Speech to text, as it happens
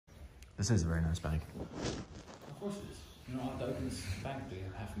This is a very nice bank. Of course it is. You don't have to open this bank to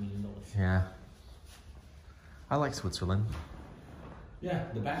get $500,000. Yeah. I like Switzerland. Yeah,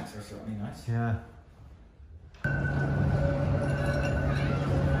 the banks are certainly nice. Yeah.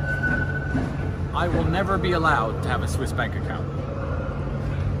 I will never be allowed to have a Swiss bank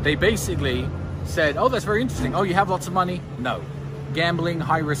account. They basically said, oh, that's very interesting. Oh, you have lots of money? No. Gambling,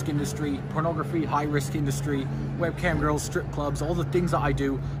 high-risk industry. Pornography, high-risk industry. Webcam girls, strip clubs, all the things that I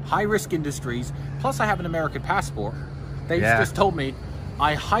do, high-risk industries. Plus, I have an American passport. They just told me,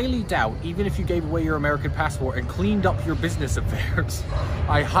 I highly doubt, even if you gave away your American passport and cleaned up your business affairs,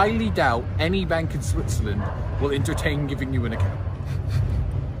 I highly doubt any bank in Switzerland will entertain giving you an account.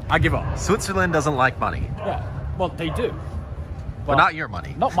 I give up. Switzerland doesn't like money. Yeah, well, they do. But not your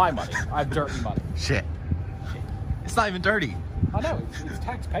money. Not my money. I have dirty money. Shit. It's not even dirty. I know, it's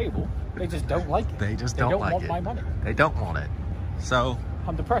tax payable. They just don't like it. They just don't like it. They don't want my money. They don't want it. So...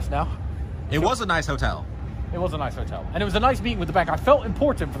 I'm depressed now. It was a nice hotel. It was a nice hotel. And it was a nice meeting with the bank. I felt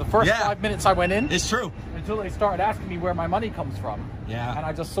important for the first 5 minutes I went in. It's true. Until they started asking me where my money comes from. Yeah. And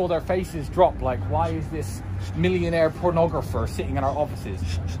I just saw their faces drop, like, why is this millionaire pornographer sitting in our offices?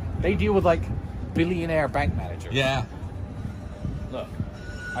 They deal with, like, billionaire bank managers. Yeah. Look,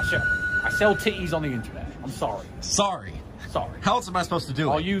 I sell titties on the internet. I'm sorry. Sorry. How else am I supposed to do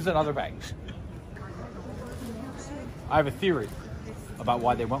it? I'll use another bank. I have a theory about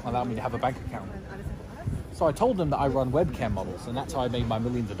why they won't allow me to have a bank account. So I told them that I run webcam models, and that's how I made my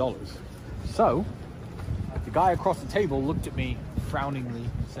millions of dollars. So the guy across the table looked at me frowningly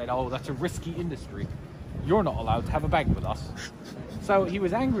and said, oh, that's a risky industry. You're not allowed to have a bank with us. So he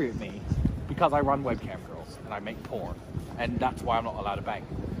was angry at me because I run webcam girls and I make porn, and that's why I'm not allowed a bank.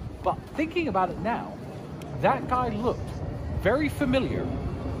 But thinking about it now, that guy looked very familiar,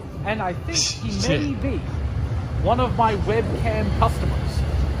 and I think he may be one of my webcam customers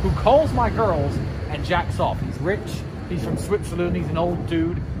who calls my girls and jacks off. He's rich, he's from Switzerland, he's an old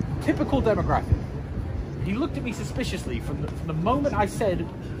dude, typical demographic. He looked at me suspiciously from the moment I said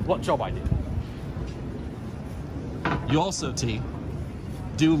what job I did. You also, T,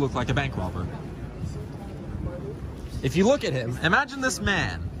 do look like a bank robber. If you look at him, imagine this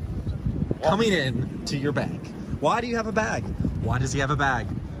man coming in to your bank. Why do you have a bag? Why does he have a bag?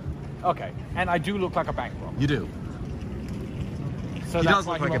 Okay, and I do look like a bank robber. You do. So he that's does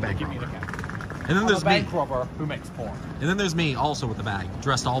why look like a bank give me an robber. account. And then there's a bank robber who makes porn. And then there's me, also with the bag,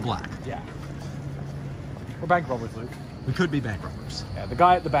 dressed all black. Yeah. We're bank robbers, Luke. We could be bank robbers. Yeah, the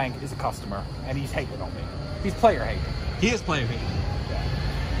guy at the bank is a customer, and he's hating on me. He's player hating. He is player hating.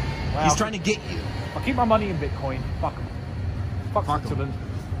 Yeah. Well, he's trying to get you. I'll keep my money in Bitcoin. Fuck him. Fuck Switzerland.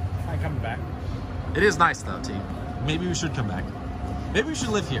 I ain't coming back. It is nice though, T. Maybe we should come back. Maybe we should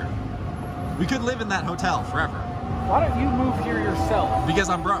live here. We could live in that hotel forever. Why don't you move here yourself? Because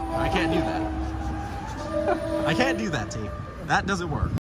I'm broke. I can't do that. I can't do that, T. That doesn't work.